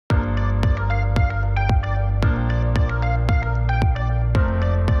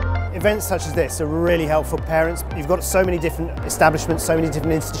Events such as this are really helpful for parents. You've got so many different establishments, so many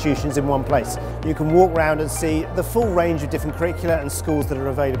different institutions in one place. You can walk around and see the full range of different curricula and schools that are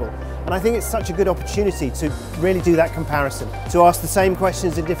available. And I think it's such a good opportunity to really do that comparison, to ask the same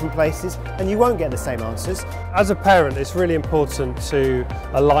questions in different places, and you won't get the same answers. As a parent, it's really important to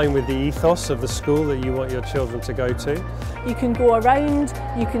align with the ethos of the school that you want your children to go to. You can go around,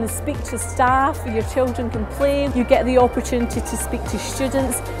 you can speak to staff, your children can play, you get the opportunity to speak to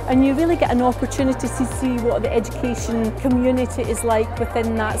students, and you really get an opportunity to see what the education community is like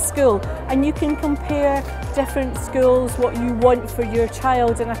within that school. And you can compare different schools, what you want for your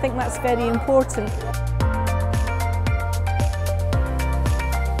child, and I think that's very important.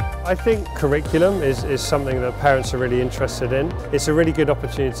 I think curriculum is something that parents are really interested in. It's a really good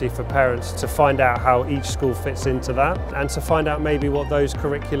opportunity for parents to find out how each school fits into that and to find out maybe what those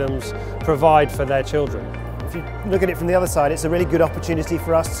curriculums provide for their children. If you look at it from the other side, it's a really good opportunity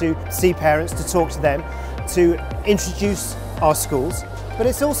for us to see parents, to talk to them, to introduce our schools. But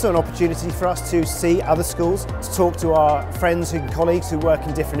it's also an opportunity for us to see other schools, to talk to our friends and colleagues who work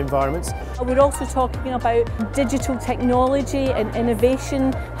in different environments. We're also talking about digital technology and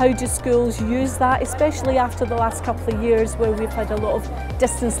innovation. How do schools use that, especially after the last couple of years where we've had a lot of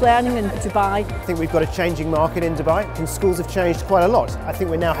distance learning in Dubai. I think we've got a changing market in Dubai, and schools have changed quite a lot. I think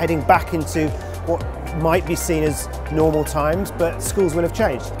we're now heading back into what might be seen as normal times, but schools will have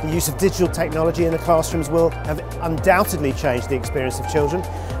changed. The use of digital technology in the classrooms will have undoubtedly changed the experience of children,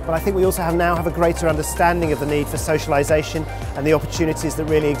 but I think we also now have a greater understanding of the need for socialisation and the opportunities that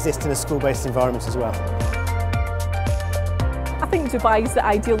really exist in a school-based environment as well. I think Dubai is the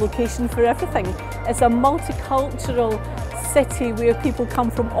ideal location for everything. It's a multicultural city where people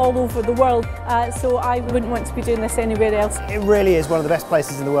come from all over the world, so I wouldn't want to be doing this anywhere else. It really is one of the best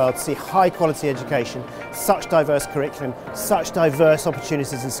places in the world to see high quality education, such diverse curriculum, such diverse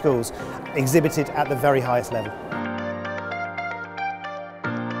opportunities in schools exhibited at the very highest level.